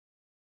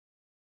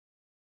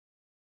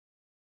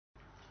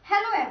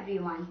Hello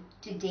everyone.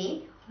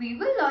 Today we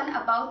will learn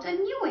about a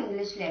new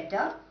English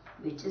letter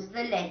which is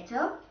the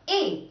letter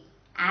A.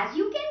 As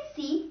you can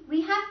see,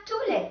 we have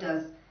two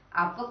letters,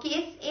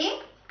 uppercase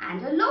A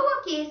and a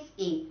lowercase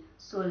a.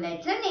 So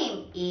letter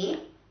name A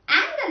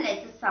and the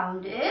letter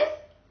sound is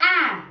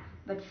A.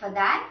 But for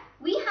that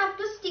we have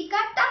to stick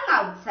our tongue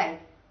outside.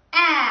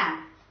 A.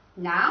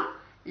 Now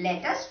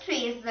let us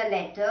trace the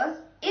letters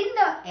in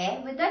the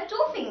air with the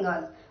two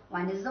fingers.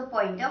 One is the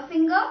pointer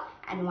finger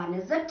and one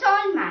is the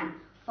tall man.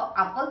 For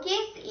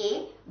uppercase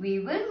A, we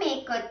will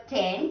make a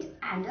tent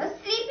and a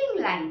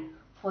sleeping line.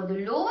 For the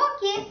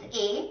lowercase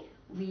a,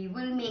 we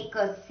will make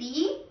a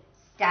C,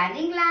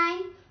 standing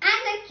line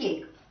and a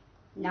kick.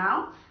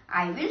 Now,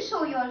 I will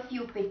show you a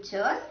few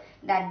pictures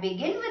that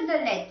begin with the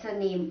letter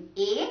name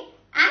A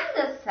and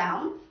the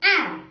sound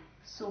A.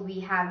 So, we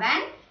have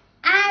an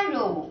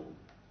arrow.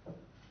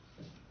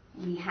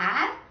 We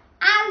have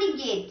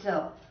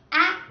alligator.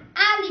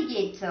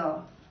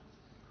 Alligator.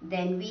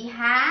 Then we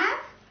have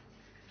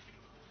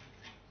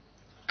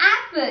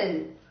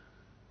apple.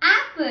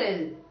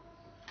 Apple.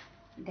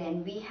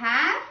 Then we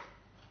have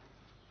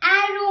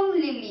arum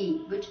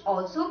lily, which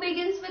also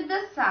begins with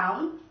the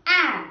sound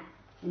A.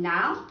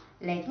 Now,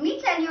 let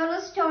me tell you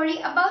a story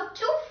about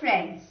two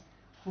friends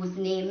whose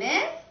name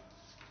is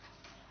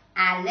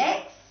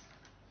Alex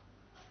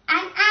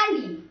and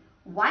Ali.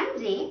 One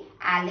day,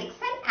 Alex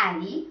and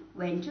Ali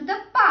went to the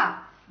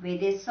park where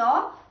they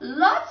saw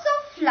lots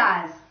of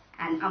flowers,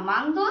 and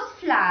among those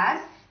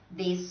flowers,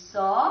 they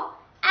saw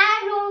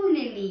arum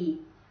lily.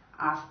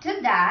 After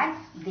that,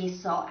 they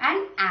saw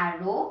an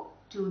arrow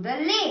to the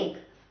lake.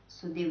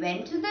 So they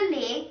went to the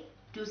lake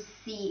to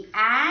see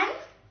an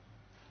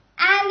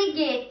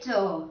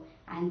alligator,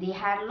 and they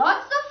had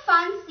lots of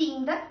fun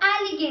seeing the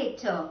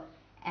alligator.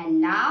 And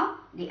now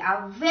they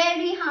are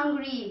very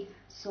hungry.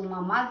 So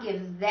Mama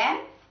gives them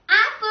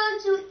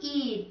apple to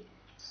eat.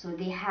 So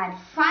they had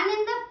fun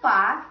in the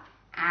park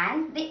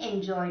and they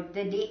enjoyed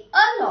the day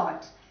a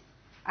lot.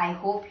 I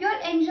hope you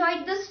all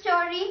enjoyed the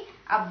story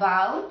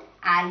about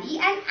Ali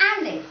and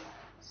Alex.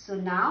 So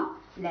now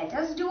let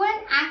us do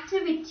an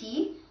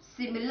activity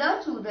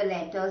similar to the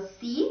letters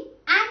C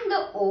and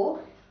the O,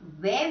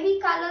 where we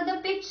color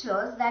the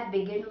pictures that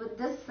begin with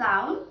the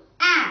sound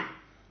A.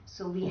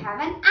 So we have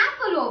an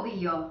apple over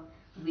here.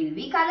 Will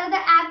we color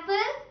the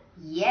apple?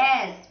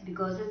 Yes,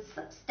 because it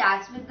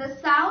starts with the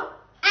sound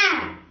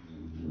A.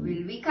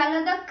 Will we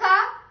color the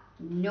cup?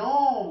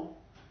 No.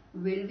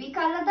 Will we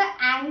color the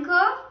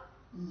anchor?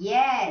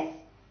 Yes.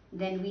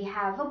 Then we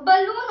have a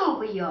balloon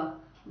over here.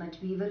 But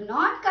we will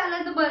not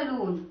color the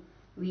balloon.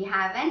 We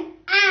have an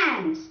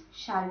ant.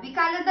 Shall we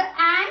color the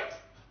ant?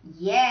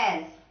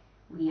 Yes.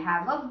 We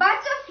have a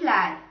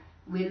butterfly.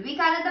 Will we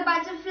color the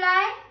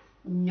butterfly?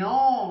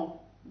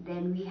 No.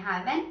 Then we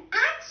have an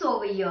axe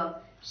over here.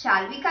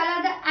 Shall we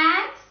color the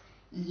axe?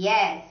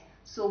 Yes.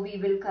 So we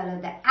will color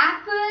the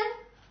apple,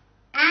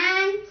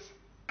 ant,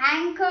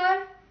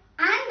 anchor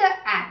and the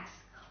axe.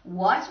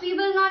 What we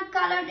will not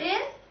color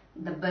is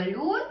the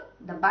balloon,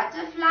 the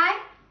butterfly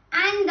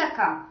and the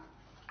cup.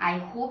 I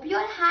hope you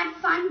all had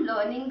fun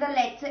learning the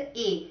letter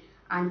A.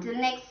 Until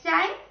next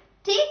time,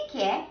 take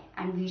care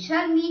and we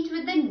shall meet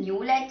with the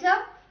new letter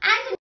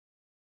and